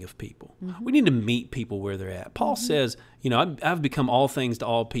understanding of people. We need to meet people where they're at. Paul says, I've become all things to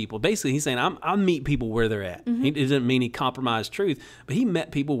all people. Basically, he's saying, I meet people where they're at. He doesn't mean he compromised truth, but he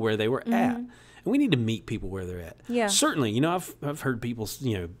met people where they were at. And we need to meet people where they're at. Yeah. Certainly, I've heard people,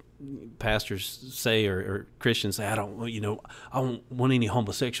 pastors say or Christians say, I don't want any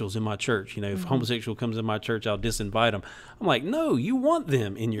homosexuals in my church. If a homosexual comes in my church, I'll disinvite them. I'm like, no, you want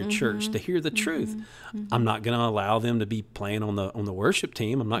them in your church to hear the truth. I'm not going to allow them to be playing on the worship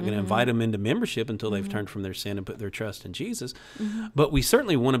team. I'm not going to invite them into membership until they've turned from their sin and put their trust in Jesus. But we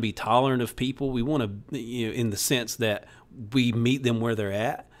certainly want to be tolerant of people. We want to, in the sense that we meet them where they're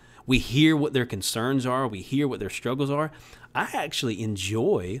at. We hear what their concerns are. We hear what their struggles are. I actually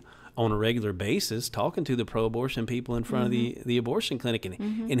enjoy, on a regular basis, talking to the pro-abortion people in front of the abortion clinic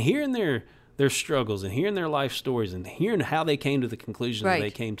and hearing their struggles and hearing their life stories and hearing how they came to the conclusions that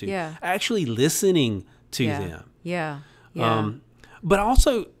they came to. Actually listening to them. But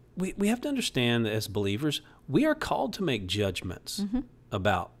also, we have to understand that as believers, we are called to make judgments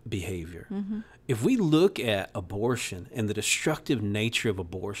about behavior. If we look at abortion and the destructive nature of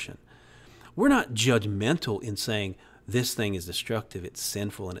abortion, we're not judgmental in saying this thing is destructive, it's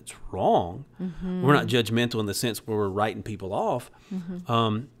sinful, and it's wrong. We're not judgmental in the sense where we're writing people off,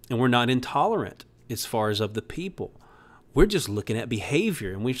 and we're not intolerant as far as of the people. We're just looking at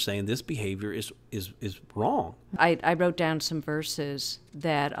behavior, and we're saying this behavior is wrong. I wrote down some verses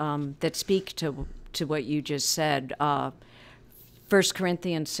that speak to what you just said. 1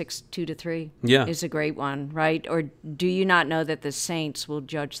 Corinthians 6:2-3 is a great one, right? Or do you not know that the saints will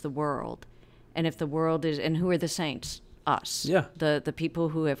judge the world? And if the world is, and who are the saints? Us. Yeah. The people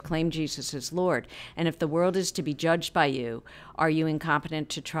who have claimed Jesus as Lord. And if the world is to be judged by you, are you incompetent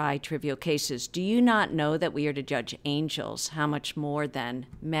to try trivial cases? Do you not know that we are to judge angels? How much more then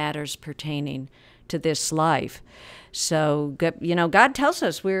matters pertaining to this life? So, God tells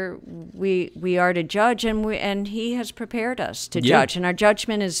us we are to judge, and He has prepared us to judge, and our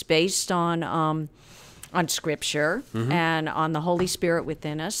judgment is based on on Scripture and on the Holy Spirit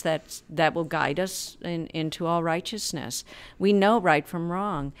within us that will guide us into all righteousness. We know right from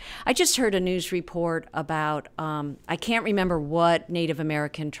wrong. I just heard a news report about, I can't remember what Native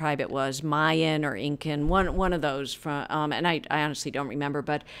American tribe it was, Mayan or Incan, one of those, from, and I honestly don't remember,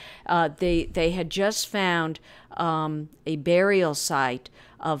 but they had just found a burial site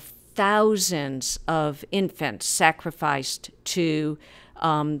of thousands of infants sacrificed to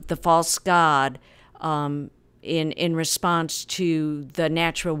the false god in response to the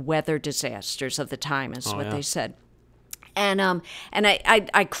natural weather disasters of the time, is what they said. And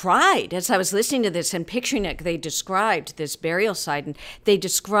I cried as I was listening to this and picturing it. They described this burial site, and they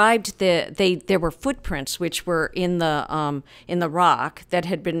described there were footprints which were in the rock that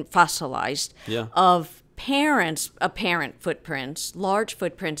had been fossilized of apparent footprints, large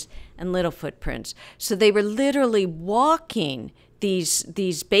footprints and little footprints. So they were literally walking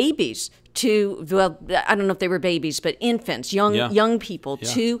these babies to, well, I don't know if they were babies, but infants, young people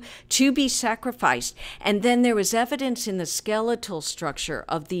to be sacrificed. And then there was evidence in the skeletal structure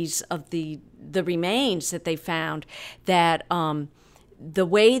of the remains that they found that the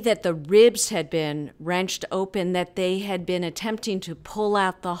way that the ribs had been wrenched open, that they had been attempting to pull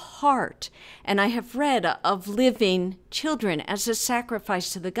out the heart. And I have read of living children as a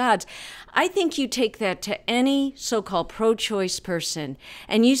sacrifice to the gods. I think you take that to any so-called pro-choice person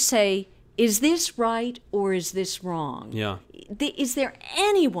and you say, is this right or is this wrong? Yeah. Is there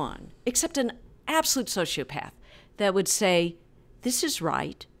anyone, except an absolute sociopath, that would say, this is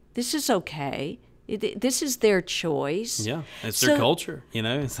right, this is okay, this is their choice? Yeah, it's their culture, you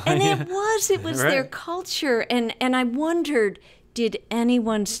know. It's like, and it was right. Their culture. And I wondered, did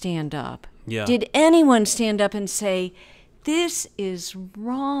anyone stand up? Yeah. Did anyone stand up and say, this is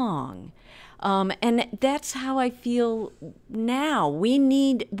wrong? And that's how I feel now. We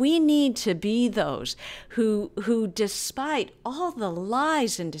need to be those who, despite all the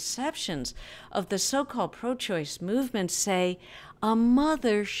lies and deceptions of the so-called pro-choice movement, say, a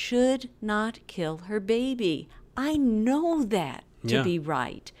mother should not kill her baby. I know that to be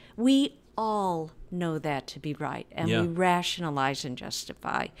right. We all know that to be right. And we rationalize and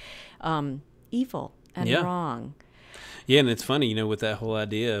justify evil and wrong. Yeah, and it's funny, you know, with that whole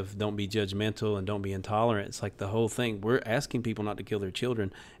idea of don't be judgmental and don't be intolerant. It's like the whole thing. We're asking people not to kill their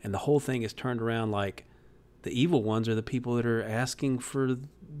children, and the whole thing is turned around like the evil ones are the people that are asking for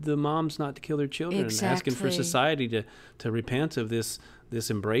the moms not to kill their children and asking for society to repent of this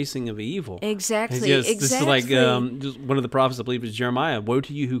embracing of evil. Exactly. This is like just one of the prophets, I believe, is Jeremiah. Woe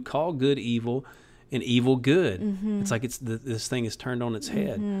to you who call good evil and evil good. It's like this thing is turned on its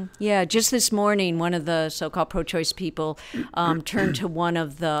head. Yeah, just this morning, one of the so-called pro-choice people turned to one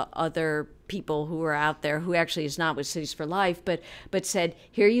of the other people who were out there, who actually is not with Cities for Life, but said,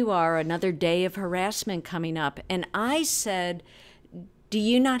 here you are, another day of harassment coming up. And I said, do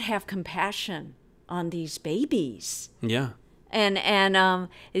you not have compassion on these babies? Yeah. And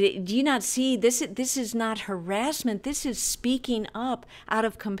do you not see this is not harassment? This is speaking up out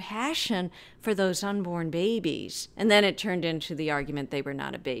of compassion for those unborn babies. And then it turned into the argument they were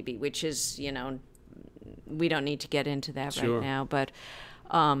not a baby, which is, you know, we don't need to get into that right now. But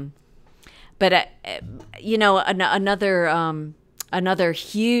you know, another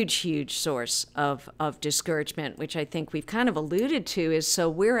huge source of discouragement, which I think we've kind of alluded to, is so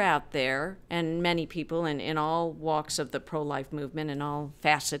we're out there, and many people in all walks of the pro-life movement and all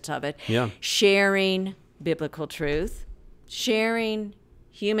facets of it, sharing biblical truth, sharing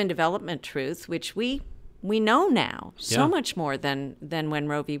human development truth, which we know now so much more than when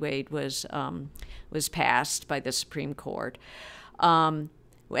Roe v. Wade was passed by the Supreme Court.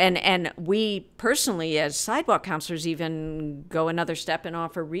 And we personally, as sidewalk counselors, even go another step and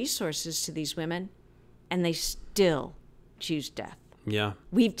offer resources to these women, and they still choose death. Yeah.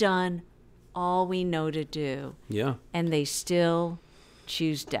 We've done all we know to do. Yeah. And they still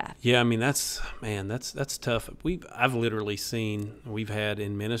choose death. Yeah, I mean, that's tough. I've literally seen, we've had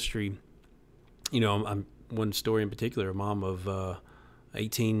in ministry, you know, one story in particular, a mom of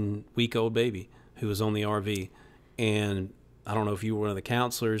 18-week-old baby who was on the RV, and I don't know if you were one of the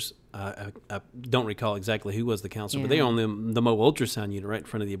counselors. I don't recall exactly who was the counselor, but they were on the mobile ultrasound unit right in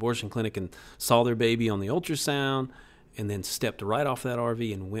front of the abortion clinic and saw their baby on the ultrasound, and then stepped right off that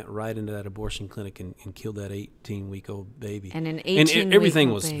RV and went right into that abortion clinic and killed that 18-week-old baby. And an 18-week-old and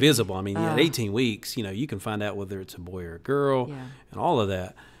everything was baby. visible. I mean, at 18 weeks, you know, you can find out whether it's a boy or a girl and all of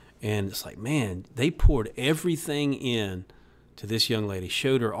that. And it's like, man, they poured everything in to this young lady,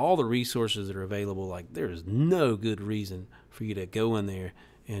 showed her all the resources that are available. Like, there is no good reason for you to go in there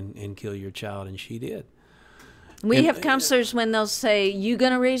and kill your child, and she did. We have counselors when they'll say, "You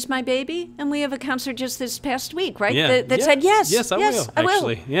gonna raise my baby?" And we have a counselor just this past week, right? That said, "Yes, yes, I will."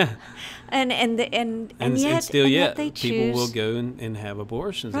 Actually, yeah. And yet still they choose. People will go and have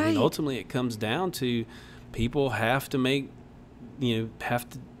abortions. Right. I mean, ultimately, it comes down to people have to make, they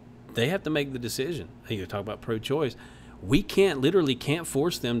have to make the decision. You talk about pro-choice. We literally can't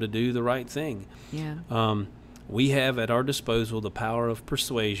force them to do the right thing. Yeah. We have at our disposal the power of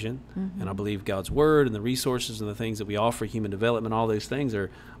persuasion, and I believe God's word and the resources and the things that we offer, human development, all those things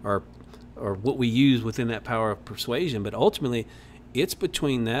are what we use within that power of persuasion. But ultimately, it's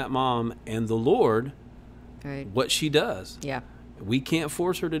between that mom and the Lord, Right. what she does. Yeah. We can't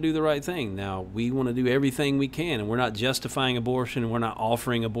force her to do the right thing. Now, we want to do everything we can, and we're not justifying abortion, and we're not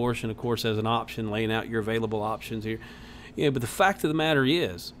offering abortion, of course, as an option, laying out your available options here. Yeah, but the fact of the matter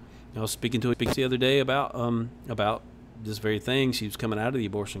is, I was speaking to a the other day about this very thing. She was coming out of the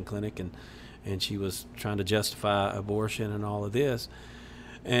abortion clinic, and she was trying to justify abortion and all of this.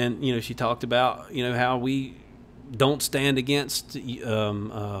 And, she talked about, how we don't stand against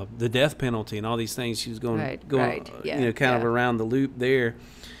the death penalty and all these things. She was going of around the loop there.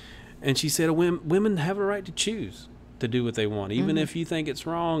 And she said, women have a right to choose to do what they want, even if you think it's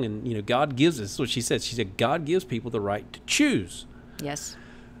wrong. And, God gives us, that's what she said. She said, God gives people the right to choose. Yes.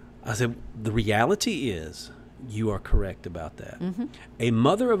 I said, the reality is, you are correct about that. A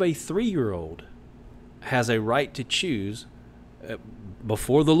mother of a 3-year-old has a right to choose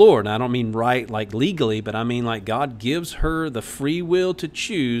before the Lord. And I don't mean right like legally, but I mean like God gives her the free will to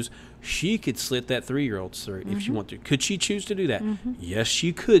choose. She could slit that 3-year-old's throat if she wanted to. Could she choose to do that? Yes,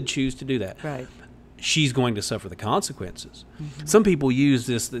 she could choose to do that. Right. She's going to suffer the consequences. Some people use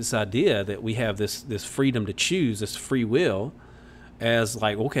this idea that we have this freedom to choose, this free will, as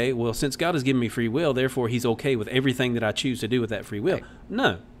like, okay, well, since God has given me free will, therefore he's okay with everything that I choose to do with that free will. Right.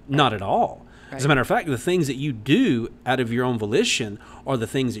 No, not at all. Right. As a matter of fact, the things that you do out of your own volition are the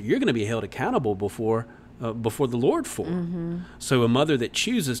ththings that you're going to be held accountable before the Lord for. So a mother that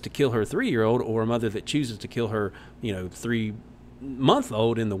chooses to kill her 3-year-old, or a mother that chooses to kill her,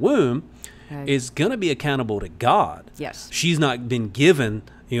 3-month-old in the womb, is going to be accountable to God. Yes. She's not been given,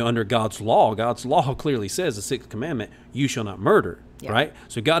 under God's law. God's law clearly says, the 6th commandment, you shall not murder. Yeah. Right?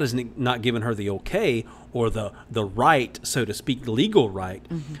 So God has not given her the okay or the right, so to speak, legal right,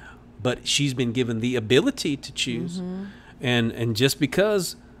 but she's been given the ability to choose. And just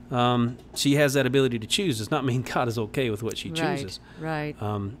because she has that ability to choose does not mean God is okay with what she chooses. Right.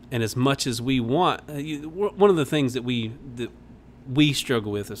 And as much as we want, one of the things that we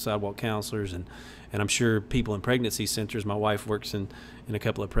struggle with as sidewalk counselors, and I'm sure people in pregnancy centers, my wife works in a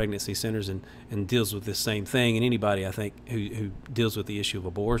couple of pregnancy centers and deals with this same thing, and anybody, I think, who deals with the issue of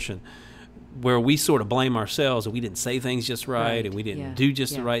abortion, where we sort of blame ourselves and we didn't say things just right, and we didn't do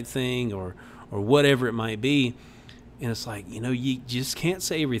just the right thing, or whatever it might be. And it's like, you just can't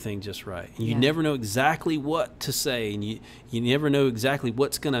say everything just right. And you never know exactly what to say, and you never know exactly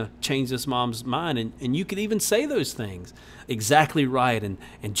what's going to change this mom's mind. And you could even say those things exactly right, and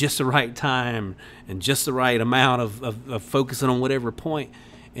just the right time, and just the right amount of focusing on whatever point.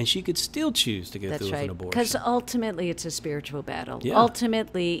 And she could still choose to go through with an abortion. Because ultimately it's a spiritual battle. Yeah.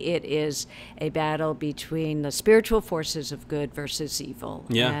 Ultimately it is a battle between the spiritual forces of good versus evil.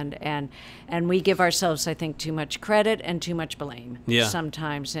 Yeah. And we give ourselves, I think, too much credit and too much blame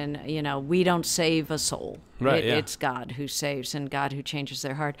sometimes. And, we don't save a soul. Right, It's God who saves, and God who changes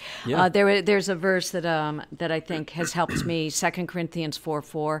their heart. Yeah. There's a verse that I think has helped me, 2 Corinthians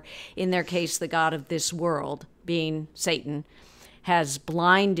 4:4. In their case, the God of this world, being Satan, has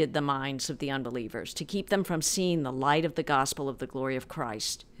blinded the minds of the unbelievers to keep them from seeing the light of the gospel of the glory of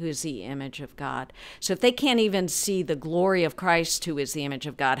Christ, who is the image of God. So if they can't even see the glory of Christ, who is the image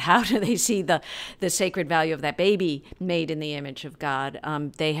of God, how do they see the sacred value of that baby made in the image of God?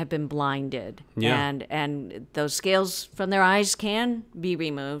 They have been blinded. Yeah. And those scales from their eyes can be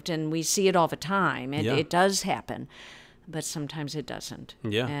removed, and we see it all the time. It does happen, but sometimes it doesn't.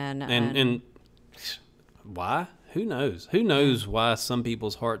 Yeah. And why? Who knows? Who knows why some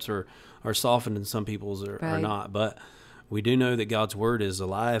people's hearts are softened and some people's are not? But we do know that God's word is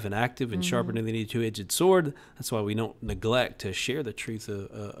alive and active and sharper than any two-edged sword. That's why we don't neglect to share the truth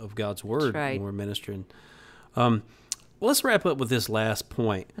of God's word when we're ministering. Let's wrap up with this last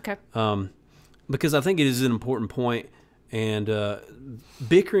point. Okay. Because I think it is an important point. And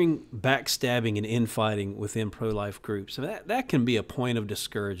bickering, backstabbing, and infighting within pro-life groups, so that can be a point of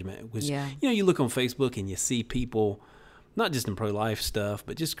discouragement. Because, you look on Facebook and you see people, not just in pro-life stuff,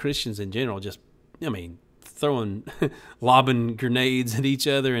 but just Christians in general, throwing, lobbing grenades at each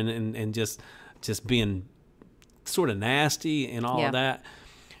other and just being sort of nasty and all of that.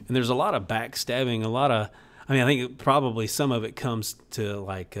 And there's a lot of backstabbing, a lot of, I mean, I think probably some of it comes to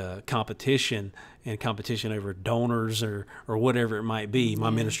like competition and competition over donors or whatever it might be. My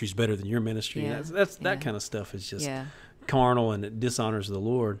ministry's better than your ministry. Yeah. That's that kind of stuff is just Yeah. carnal, and it dishonors the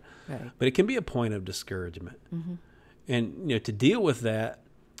Lord. Right. But it can be a point of discouragement. Mm-hmm. And to deal with that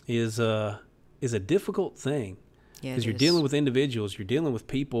is a difficult thing. Yeah, Because it you're is. dealing with individuals, you're dealing with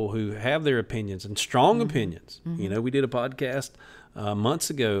people who have their opinions and strong opinions. We did a podcast months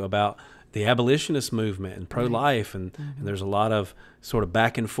ago about the abolitionist movement and pro-life, and there's a lot of sort of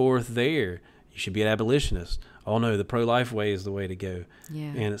back and forth there. You should be an abolitionist. Oh no, the pro-life way is the way to go.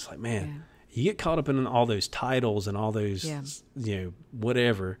 Yeah. And it's like, man, you get caught up in all those titles and all those,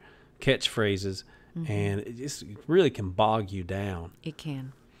 whatever catchphrases, and it just really can bog you down. It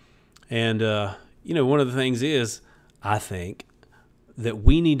can. And, one of the things is, I think, that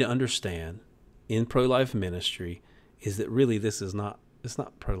we need to understand in pro-life ministry is that really it's not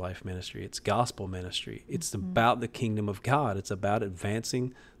pro-life ministry. It's gospel ministry. It's about the kingdom of God. It's about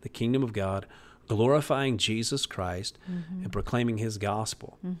advancing the kingdom of God, glorifying Jesus Christ, and proclaiming his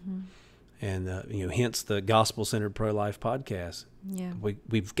gospel. And, hence the gospel-centered pro-life podcast. Yeah.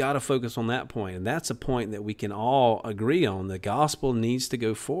 We've got to focus on that point. And that's a point that we can all agree on. The gospel needs to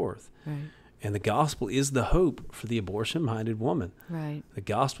go forth. Right. And the gospel is the hope for the abortion-minded woman. Right. The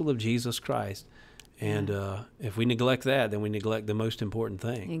gospel of Jesus Christ. And if we neglect that, then we neglect the most important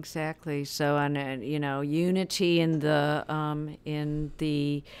thing. Exactly. So, unity in the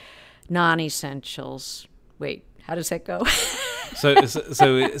non-essentials. Wait, how does that go? So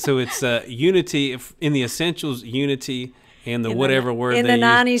it's unity in the essentials, unity, and the whatever word in they the use.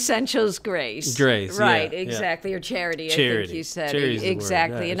 non-essentials, grace. Grace, right? yeah, exactly, or charity. I Charity. think you said Charity is the word.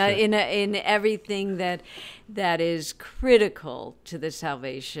 exactly. Yeah, And that's right. in everything that is critical to the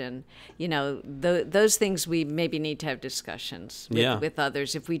salvation, those things we maybe need to have discussions with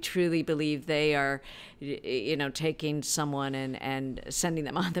others if we truly believe they are, taking someone and sending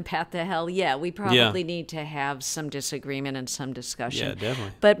them on the path to hell. Yeah, we probably need to have some disagreement and some discussion. Yeah,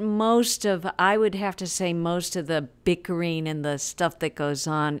 definitely. But I would have to say most of the bickering and the stuff that goes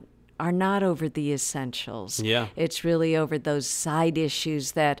on are not over the essentials. Yeah. It's really over those side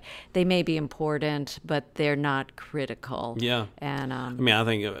issues that they may be important, but they're not critical. Yeah. And I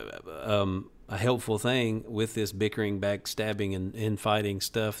think a helpful thing with this bickering, backstabbing, and infighting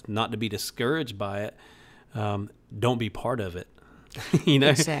stuff, not to be discouraged by it, don't be part of it.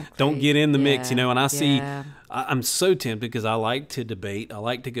 Exactly. Don't get in the mix. And I see, Yeah. I'm so tempted because I like to debate. I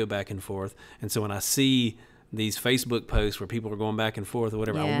like to go back and forth. And so when I see these Facebook posts where people are going back and forth or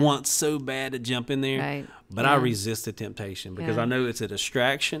whatever, I Yeah. want so bad to jump in there, Right. but I resist the temptation because I know it's a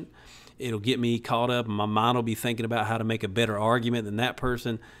distraction. It'll get me caught up, and my mind will be thinking about how to make a better argument than that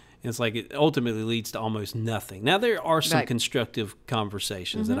person. And it's like it ultimately leads to almost nothing. Now, there are some Right. constructive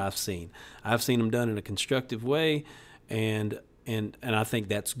conversations that I've seen. I've seen them done in a constructive way, and I think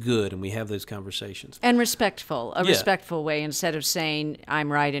that's good, and we have those conversations. And respectful, Yeah. respectful way, instead of saying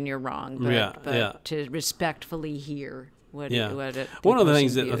I'm right and you're wrong, but to respectfully hear what Yeah. what One of the opposing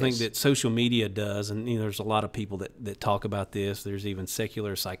things that I view think is. that social media does, and there's a lot of people that talk about this. There's even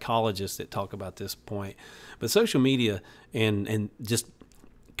secular psychologists that talk about this point. But social media and just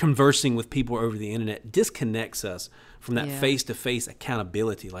conversing with people over the internet disconnects us from that face-to-face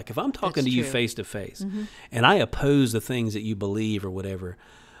accountability. Like if I'm talking That's to you true. face-to-face and I oppose the things that you believe or whatever,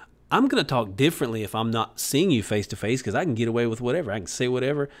 I'm going to talk differently if I'm not seeing you face-to-face because I can get away with whatever. I can say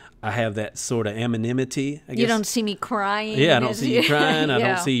whatever. I have that sort of anonymity, I guess. You don't see me crying. Yeah, I don't see you crying. I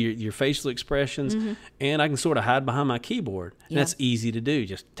Yeah. don't see your facial expressions. And I can sort of hide behind my keyboard. And that's easy to do.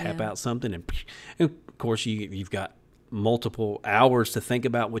 Just tap out something. And of course, you've got multiple hours to think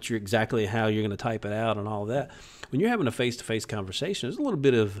about how you're going to type it out and all that. When you're having a face-to-face conversation, there's a little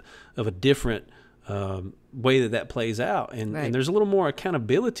bit of a different way that plays out. And there's a little more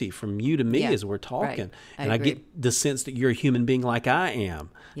accountability from you to me as we're talking. Right. And I get the sense that you're a human being like I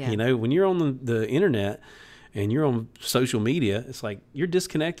am. Yeah. When you're on the internet and you're on social media, it's like you're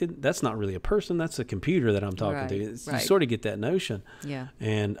disconnected. That's not really a person. That's a computer that I'm talking to. You sort of get that notion. Yeah.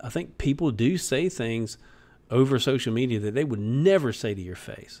 And I think people do say things over social media that they would never say to your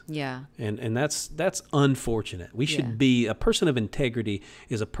face. Yeah. And that's unfortunate. We should be, a person of integrity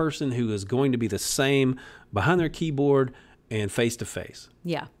is a person who is going to be the same behind their keyboard and face to face.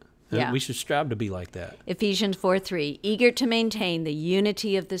 Yeah. And Yeah. we should strive to be like that. Ephesians 4:3, eager to maintain the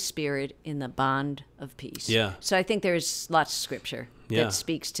unity of the Spirit in the bond of peace. Yeah. So I think there's lots of scripture Yeah. that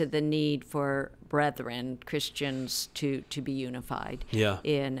speaks to the need for brethren, Christians, to be unified Yeah.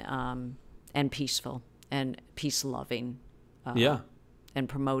 and peaceful and peace-loving and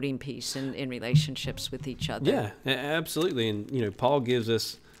promoting peace in relationships with each other. Yeah, absolutely. And, Paul gives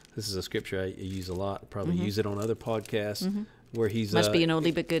us This is a scripture I use a lot. Probably use it on other podcasts where he's Must be an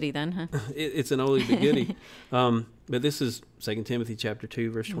oldie but goodie then, huh? It's an oldie but goodie. But this is 2 Timothy chapter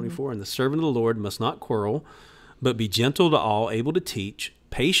 2, verse 24. And the servant of the Lord must not quarrel, but be gentle to all, able to teach,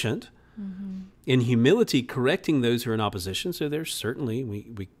 patient, in humility, correcting those who are in opposition. So there's certainly,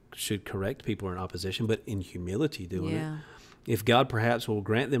 we should correct people who are in opposition, but in humility doing it. If God perhaps will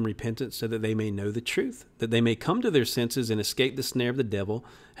grant them repentance so that they may know the truth, that they may come to their senses and escape the snare of the devil,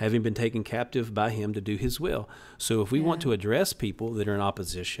 having been taken captive by him to do his will. So if we want to address people that are in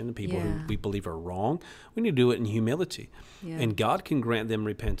opposition, people who we believe are wrong, we need to do it in humility. And God can grant them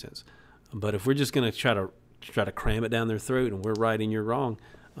repentance. But if we're just going to try to cram it down their throat and we're right and you're wrong,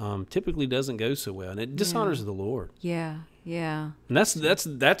 typically doesn't go so well. And it dishonors the Lord. Yeah. And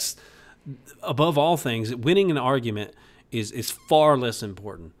that's above all things, winning an argument is far less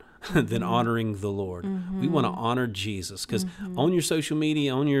important than honoring the Lord. We want to honor Jesus, because on your social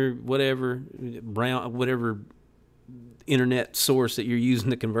media, on your whatever internet source that you're using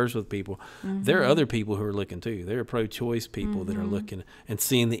to converse with people, there are other people who are looking too. There are pro-choice people that are looking and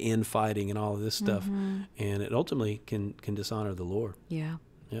seeing the infighting and all of this stuff, and it ultimately can dishonor the Lord. Yeah.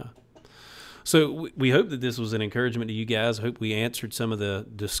 So we hope that this was an encouragement to you guys. I hope we answered some of the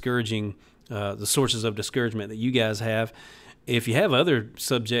discouraging the sources of discouragement that you guys have. If you have other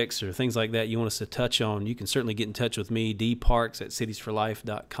subjects or things like that you want us to touch on, you can certainly get in touch with me,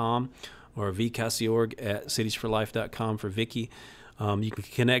 dparks@citiesforlife.com, or vcassiorg@citiesforlife.com for Vicky. You can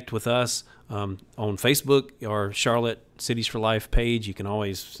connect with us on Facebook, or Charlotte Cities for Life page. You can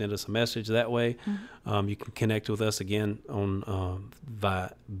always send us a message that way. You can connect with us again on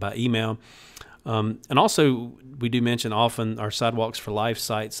by email. And also, we do mention often our Sidewalks for Life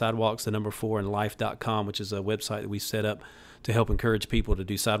site, sidewalks, 4, and life.com, which is a website that we set up to help encourage people to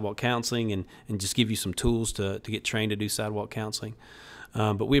do sidewalk counseling and just give you some tools to get trained to do sidewalk counseling.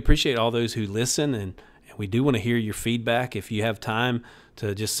 But we appreciate all those who listen, and we do want to hear your feedback. If you have time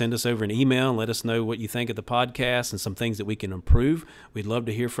to just send us over an email and let us know what you think of the podcast and some things that we can improve, we'd love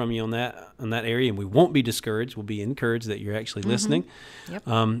to hear from you on that area. And we won't be discouraged. We'll be encouraged that you're actually listening.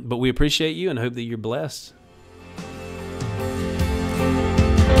 But we appreciate you and hope that you're blessed.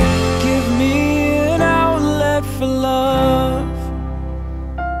 Give me an outlet for love.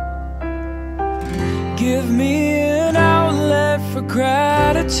 Give me an outlet for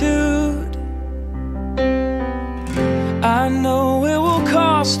gratitude. I know it will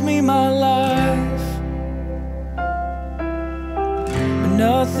cost me my life, but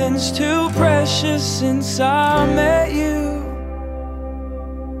nothing's too precious since I met you.